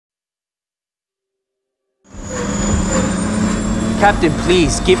Captain,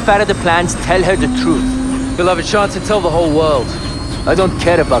 please, give Farah the plans, tell her the truth. You'll have a chance to tell the whole world. I don't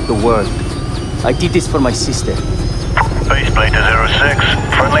care about the world. I did this for my sister. Baseplate to 06.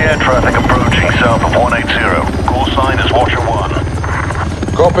 Friendly air traffic approaching south of 180. Call sign is Watcher 1.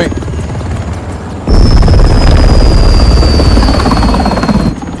 Copy.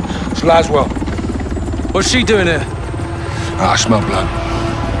 It's Laswell. What's she doing here? I smell blood.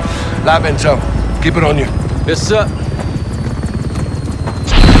 Lab intel. Keep it on you. Yes, sir.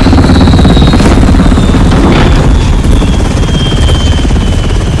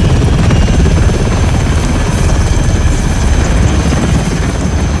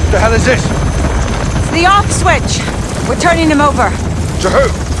 What the hell is this? It's the off switch. We're turning him over. To who?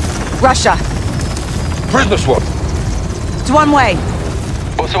 Russia. Prisoner swap. It's one way.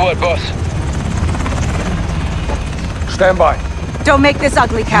 What's the word, boss? Stand by. Don't make this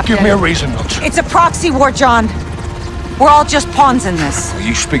ugly, Captain. Give me a reason not to. It's a proxy war, John. We're all just pawns in this. Well,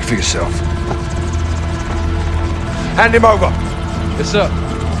 you speak for yourself. Hand him over. Yes, sir.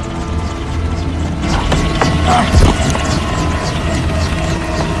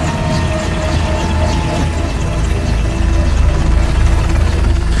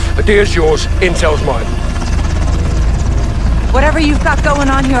 Idea's yours, intel's mine. Whatever you've got going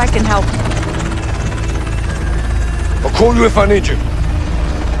on here, I can help. I'll call you if I need you.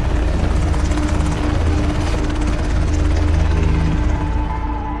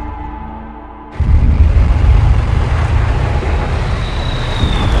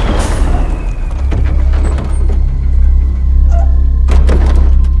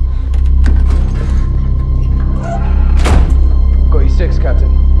 Got you 6,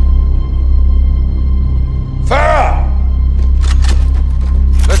 Captain. Farah!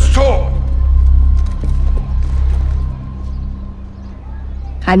 Let's talk!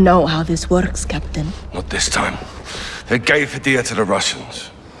 I know how this works, Captain. Not this time. They gave Hadir to the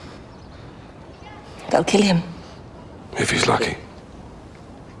Russians. They'll kill him. If he's lucky.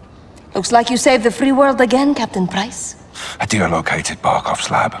 Looks like you saved the free world again, Captain Price. Hadir located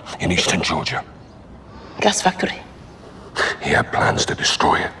Barkov's lab in eastern Georgia. Gas factory. He had plans to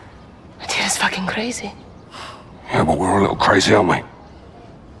destroy it. It is fucking crazy. Yeah, but we're a little crazy, aren't we?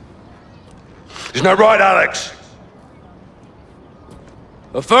 Isn't that right, Alex?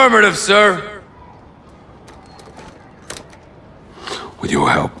 Affirmative, sir. With your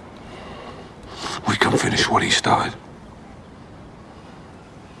help, we can finish what he started.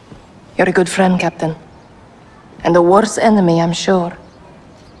 You're a good friend, Captain. And the worst enemy, I'm sure.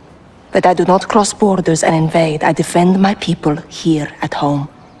 But I do not cross borders and invade. I defend my people here at home.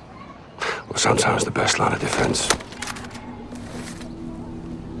 Well, sometimes the best line of defense.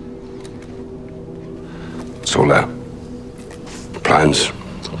 It's all there. Plans,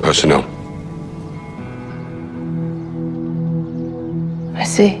 personnel. I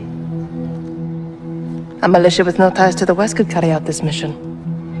see. A militia with no ties to the West could carry out this mission.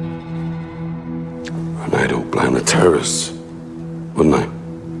 And they'd all blame the terrorists, wouldn't they?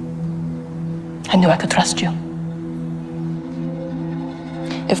 I knew I could trust you.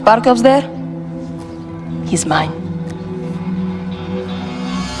 If Barkov's there, he's mine.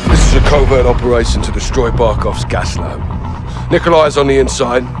 This is a covert operation to destroy Barkov's gas lab. Nikolai's on the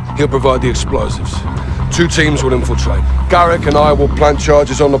inside. He'll provide the explosives. 2 teams will infiltrate. Garrick and I will plant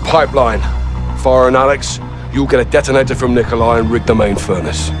charges on the pipeline. Farah and Alex, you'll get a detonator from Nikolai and rig the main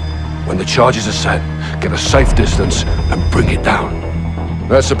furnace. When the charges are set, get a safe distance and bring it down.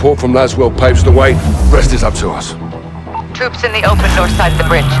 That support from Laswell paves the way. Rest is up to us. Troops in the open north side of the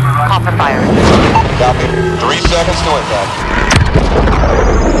bridge. Copper fire. Copy. 3 seconds to impact.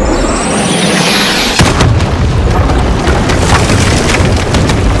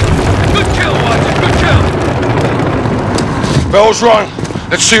 Good kill, Watson. Good kill. Bell's rung.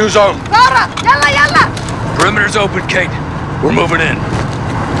 Let's see who's on. Farah! Yalla, yalla! Perimeter's open, Kate. We're moving in.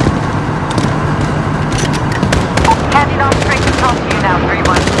 Handing off straight control to you now,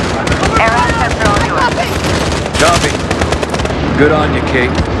 3-1. Air access for all yours. Copy. Good on you,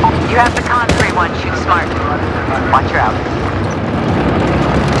 Kate. You have the con, 3-1. Shoot smart. Watch her out.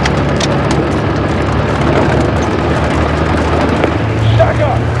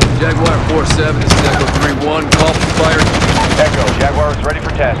 Jaguar 4-7, this is Echo 3-1. Call for fire. Echo, Jaguar is ready for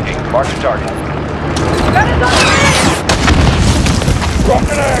tasking. Mark the target.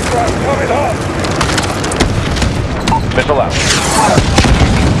 Rocket aircraft coming up! Missile out.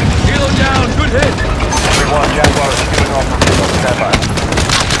 Kilo down, good hit. Everyone, Jaguar is shooting off from Kilo. Stand by.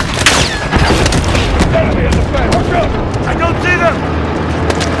 Enemy in the bay! Watch out! I don't see them!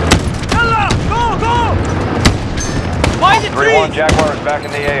 Yalla! Go, go! Find the 3-1, Jaguar is back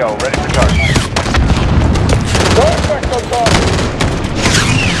in the AO, ready for target. No effect on target!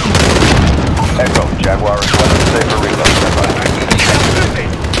 Echo, Jaguar is weapon safe for reload. Stand by.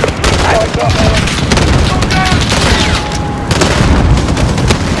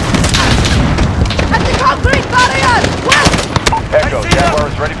 At the concrete barrier! West! Echo, Jaguar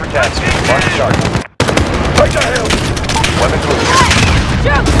is ready for tasking. Mark the target. Right the hill! Weapons loose.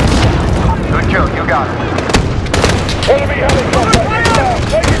 Shoot! Good kill, you got it. Enemy helicopter!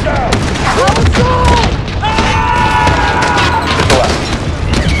 Take it down! Missile out.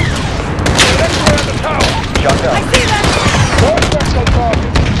 Shot down. I see them!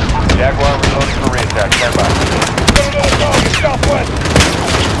 Jaguar reloading for re-attack. Stand by. Southwest!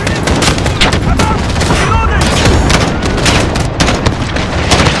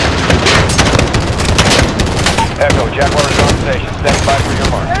 Echo, Jaguar is on station. Stand by for your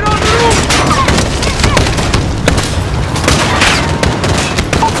mark.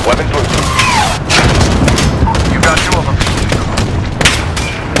 Weapons loose. You got two of them.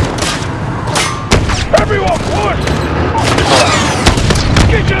 Everyone, push! Missile out.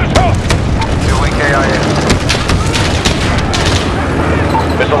 Get to the top! Two EKIA.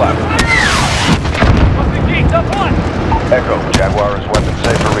 Missile out. Echo, Jaguar is weapon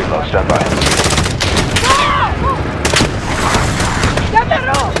safe for reload. Stand by.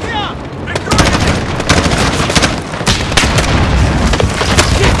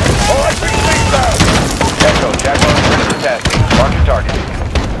 Echo, Jaguar is ready for tasking. Mark your target.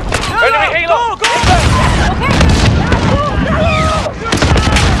 Enemy helo!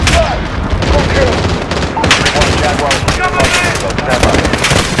 One Jaguar is ready for reload. Stand by.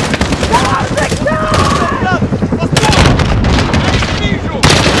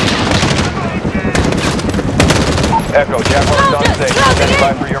 Echo, Jaguar is on station. Stand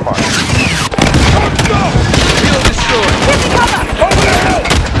by for your mark. Field destroyed. Over the hill!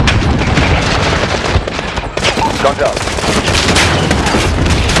 Guns up.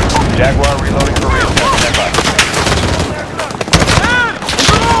 Jaguar reloading for re-attack. Stand by.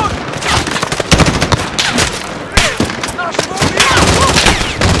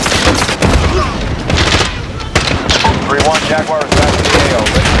 3-1, Jaguar is back to the AO.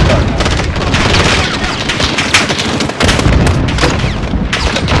 Ready to start.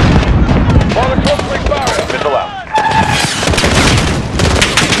 On the conflict barrier! Missile out.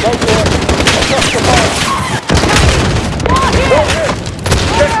 Go for it! Adjust the fire! Go hit!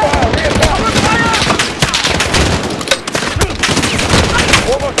 Check fire! Re-attack!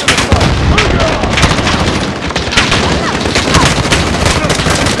 Almost to the front!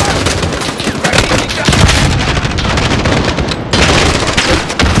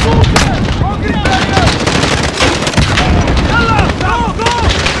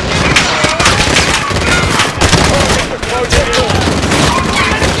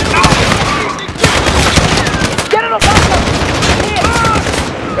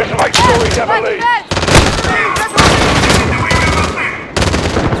 It's my story, never leave!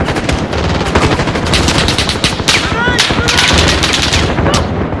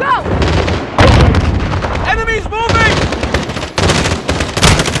 Enemies moving!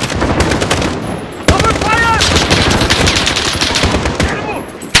 Open fire!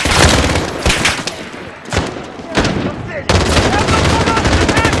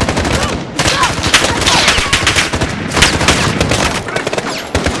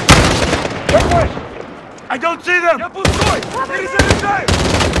 I don't see them!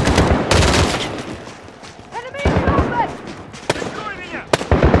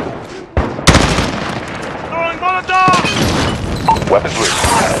 Weapons loose.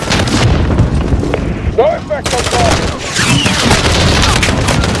 No effect on target!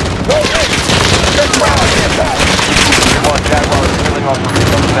 No hit! Check fire! Re-attack! 3-1, Jaguar is peeling off for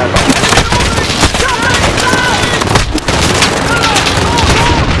reload. Stand by.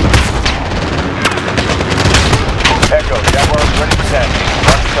 Echo, Jaguar is ready for tasking.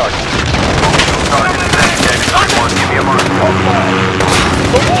 Mark the target. Target is designated. 3-1, give me a mark.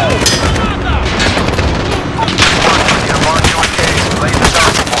 The wall! Need a mark to engage. Lay the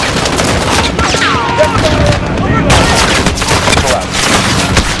target point. Missile out.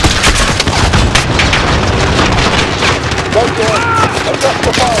 Go for it! Adjust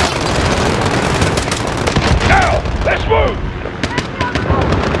the fire! Now! Let's move!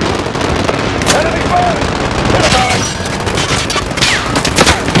 Enemy fire! Hit him, Alex!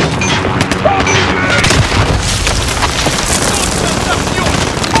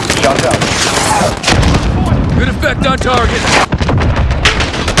 Shot down. Good effect on target.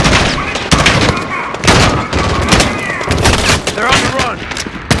 They're on the run.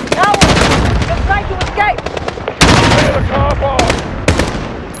 Just trying to escape! Clear the car park!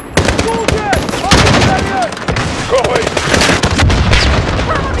 Copy!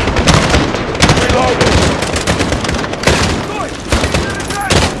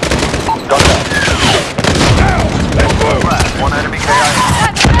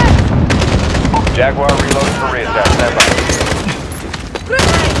 Jaguar reloading for reattach. Stand by.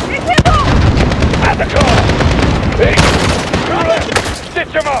 At the car! Hey!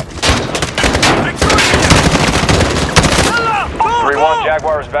 Stitch him up! 3-1,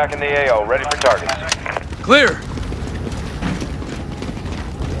 Jaguar is back in the AO, ready for targets. Clear.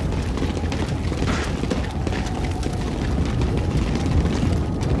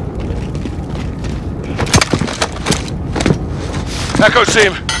 Echo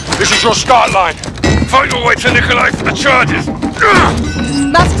team, this is your start line. Find your way to Nikolai for the charges.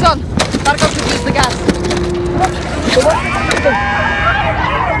 Masks on. Marco should use the gas.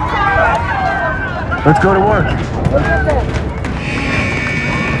 Let's go to work.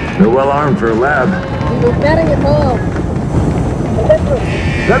 They're well armed for a lab.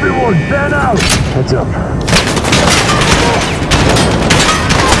 Everyone, stand out! Heads up.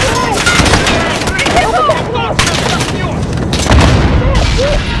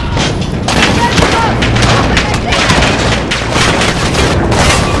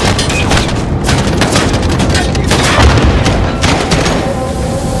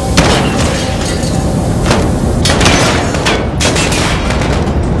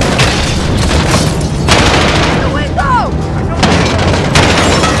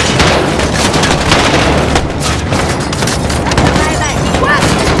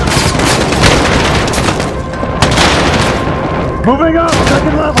 Moving up,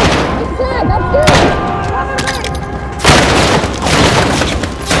 second level.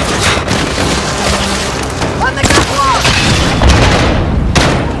 On the catwalk!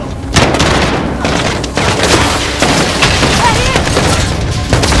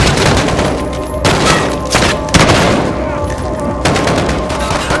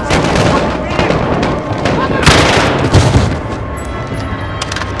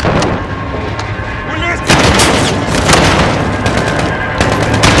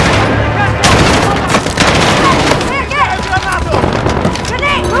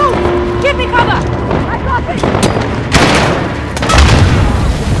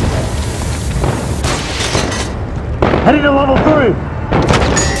 Heading to level 3.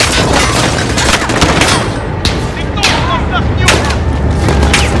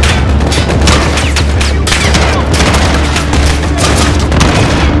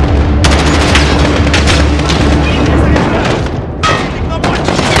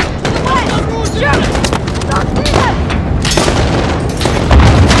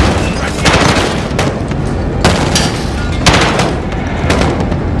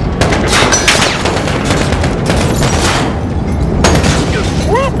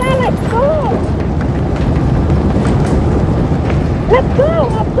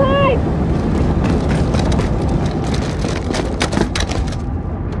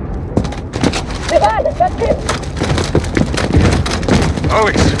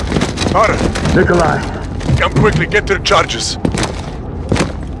 Alex, Farah, Nikolai. come quickly, get their charges.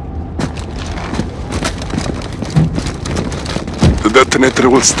 The detonator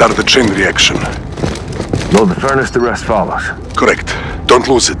will start a chain reaction. Load the furnace, the rest follows. Correct. Don't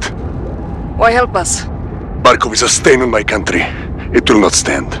lose it. Why help us? Barkov is a stain on my country. It will not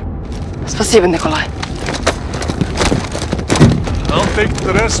stand. Спасибо, Nikolai. I'll take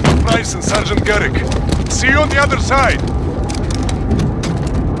the rest with Price and Sergeant Garrick. See you on the other side.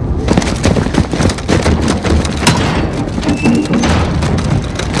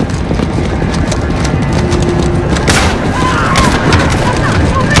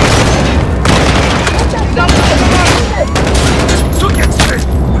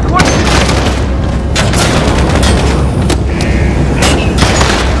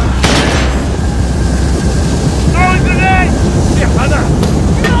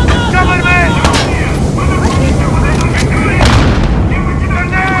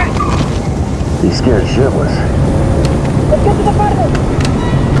 He's scared shitless. Let's get to the furnace!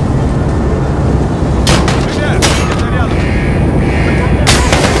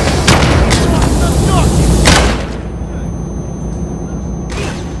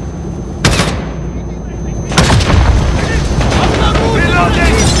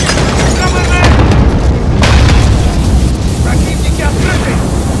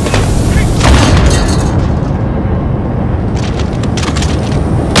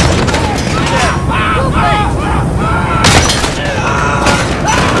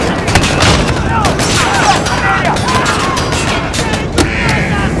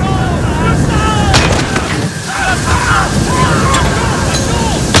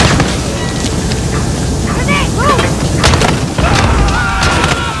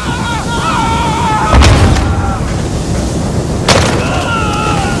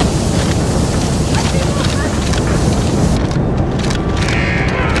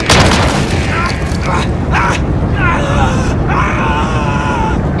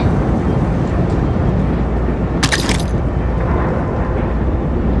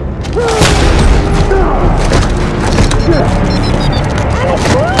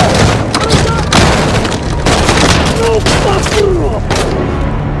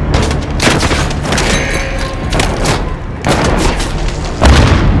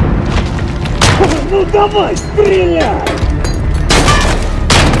 Давай, стреляй!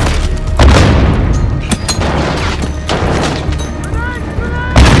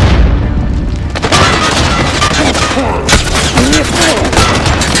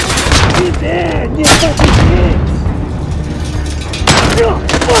 Не побеги!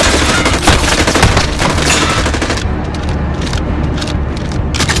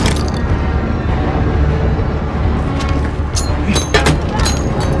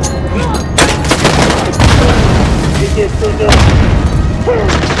 Иди сюда!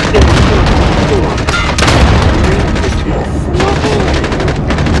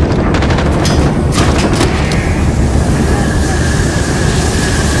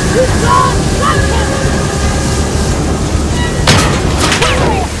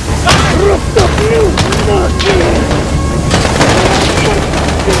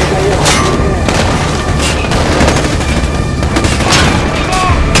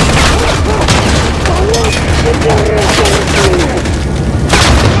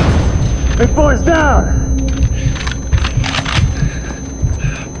 Hey, boys, down!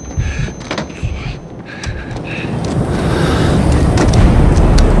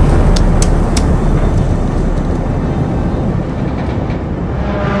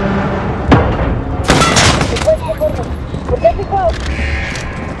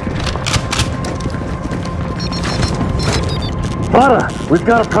 Farah, we've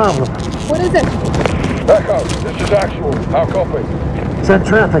got a problem. What is it? Echo, this is Actual. How copy? Send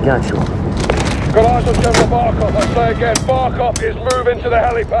traffic, Actual. Got eyes on General Barkov. I say again, Barkov is moving to the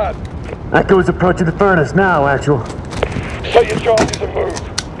helipad. Echo is approaching the furnace now, Actual. Set your charges and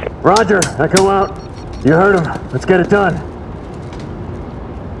move. Roger, Echo out. You heard him. Let's get it done.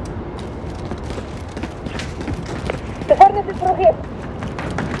 The furnace is through here.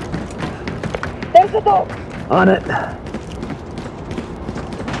 There's the door. On it.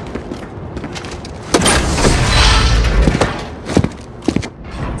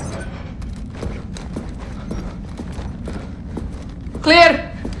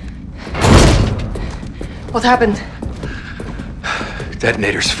 Clear! What happened?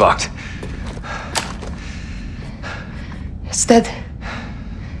 Detonator's fucked. It's dead.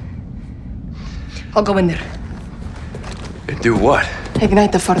 I'll go in there. And do what?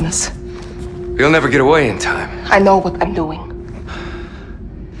 Ignite the furnace. We'll never get away in time. I know what I'm doing.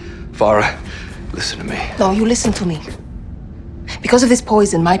 Farah, listen to me. No, you listen to me. Because of this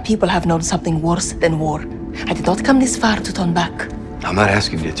poison, my people have known something worse than war. I did not come this far to turn back. I'm not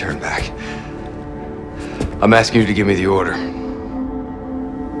asking you to turn back. I'm asking you to give me the order.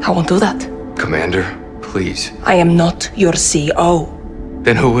 I won't do that. Commander, please. I am not your CO.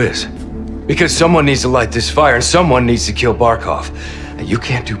 Then who is? Because someone needs to light this fire and someone needs to kill Barkov. And you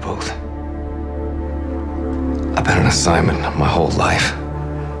can't do both. I've been an assignment my whole life.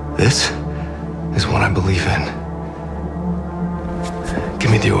 This is what I believe in.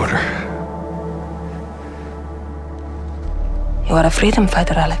 Give me the order. You are a freedom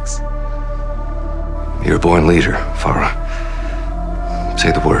fighter, Alex. You're a born leader, Farah.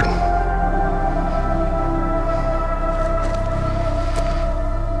 Say the word.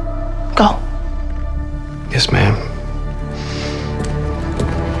 Go. Yes, ma'am.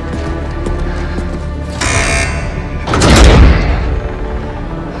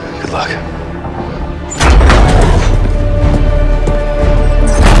 Good luck.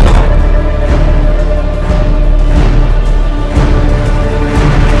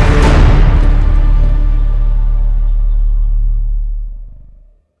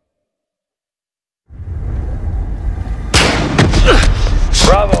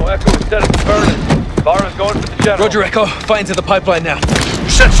 Bravo, Echo is set at the furnace. Farah's going for the general. Roger, Echo. Fight into the pipeline now.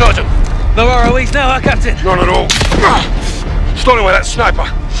 Set, Sergeant. No ROEs now, huh, Captain? None at all. Stolen away that sniper.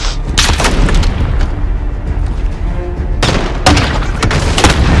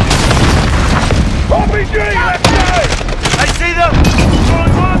 RPG, left side! I see them!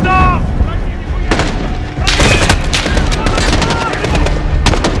 Throwing one off!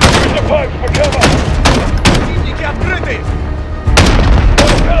 Use the pipes for cover! Противники открыты!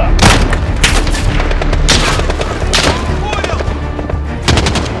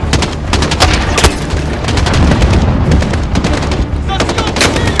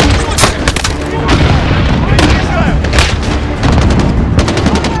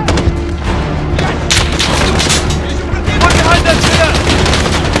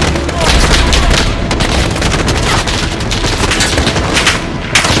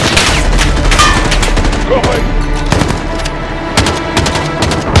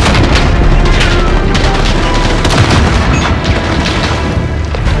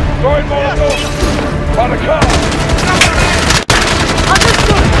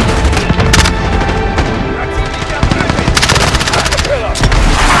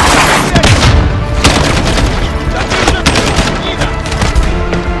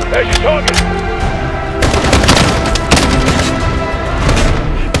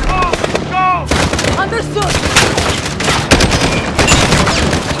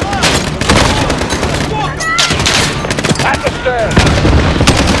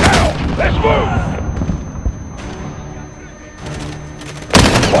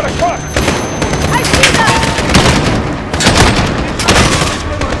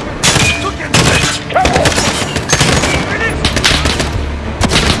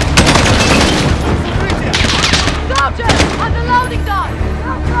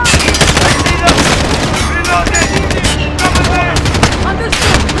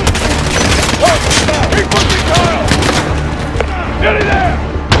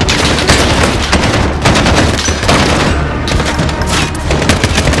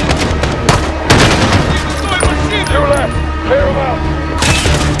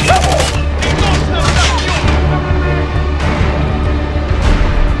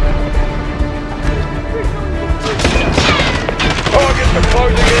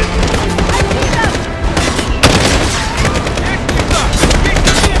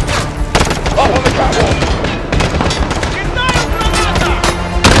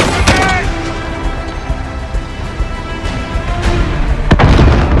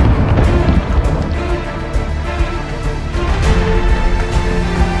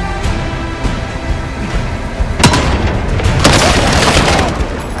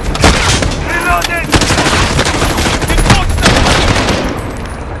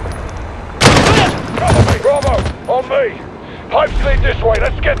 underway.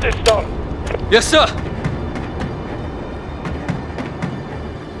 Let's get this done. Yes, sir.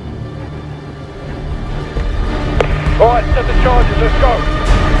 All right, set the charges. Let's go.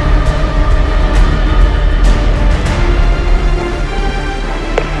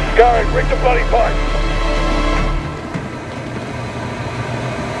 Garrick, rig the bloody pipe.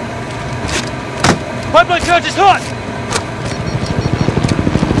 Pipeline charge is hot!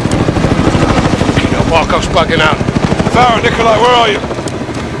 Barkov's bugging out. Farah, Nikolai, where are you?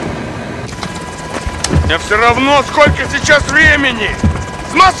 Мне все равно, сколько сейчас времени!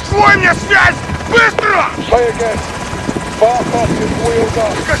 С Москвой мне связь! Быстро! Say again. Barkov is wheeled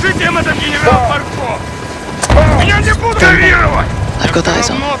up. Скажите им это, генерал Барков! Меня не будут игнорировать! I've got eyes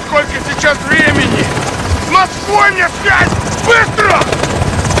Все on. равно, сколько сейчас времени! С Москвой мне связь! Быстро!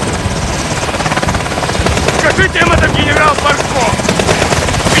 Скажите им это, генерал Барков!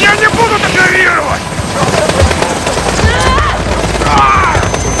 Меня не будут игнорировать!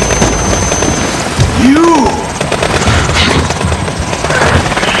 You!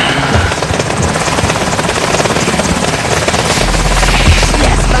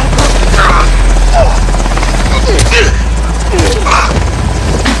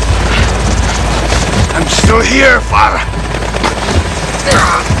 I'm still here, Farah!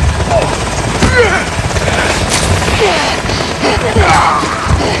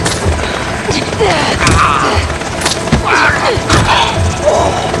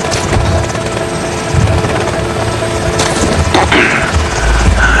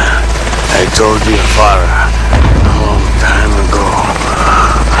 I told you, Farah, a long time ago.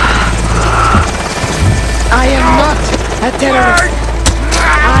 I am not a terrorist.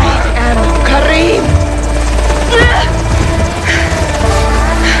 I am Karim.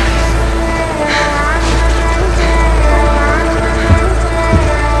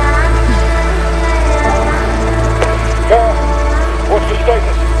 What's the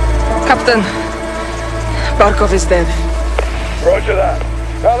status? Captain, Barkov is dead. Roger that.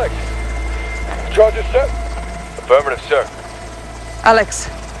 Alex, charges set? Affirmative, sir. Alex,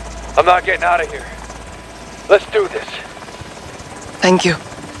 I'm not getting out of here. Let's do this. thank you.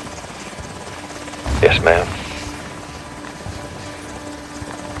 Yes, ma'am.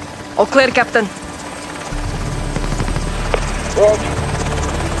 All clear, Captain. Roger.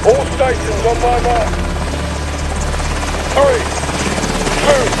 All stations on my mark. 3,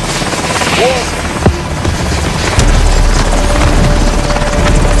 2, 1.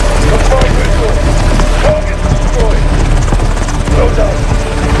 Combined visual. Target destroyed. Well done.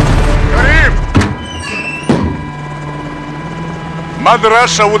 Karim! Mother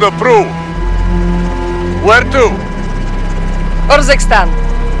Russia would approve. Where to? Urzikstan.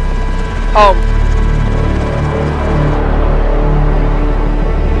 Home.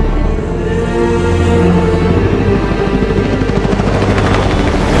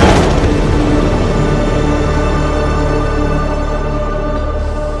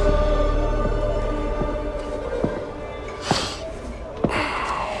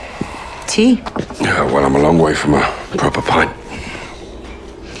 Tea? Yeah, well, I'm a long way from a proper pint.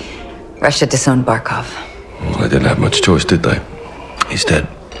 Russia disowned Barkov. Well, they didn't have much choice, did they? He's dead.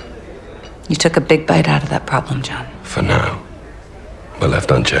 You took a big bite out of that problem, John. For now. But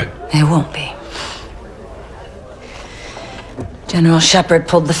left unchecked. It won't be. General Shepard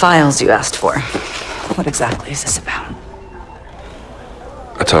pulled the files you asked for. What exactly is this about?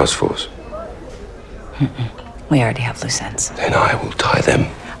 A task force. We already have loose ends. Then I will tie them.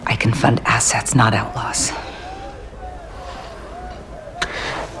 I can fund assets, not outlaws.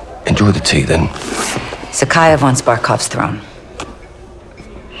 Enjoy the tea, then. Sakhayev wants Barkov's throne.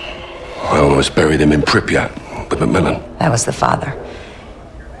 I almost buried him in Pripyat with Macmillan. That was the father.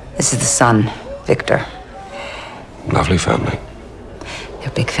 This is the son, Victor. Lovely family. They're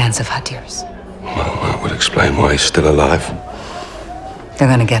big fans of Hadir's. Well, that would explain why he's still alive. They're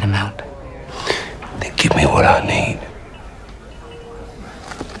gonna get him out. Then give me what I need.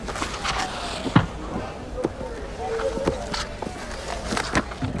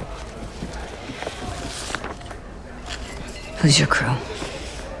 Who's your crew?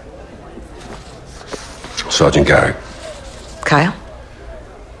 Sergeant Garrick. Kyle?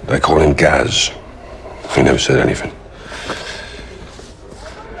 They call him Gaz. He never said anything.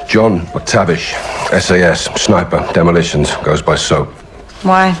 John McTavish, SAS, sniper, demolitions, goes by SOAP.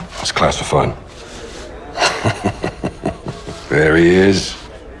 Why? It's classified. There he is.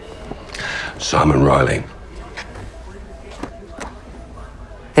 Simon Riley.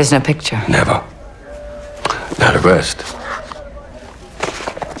 There's no picture. Never. Now the rest.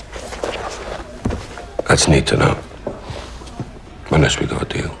 That's neat to know. Unless we got a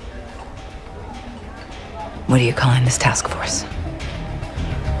deal. What are you calling this task force?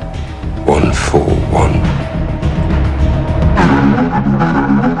 141.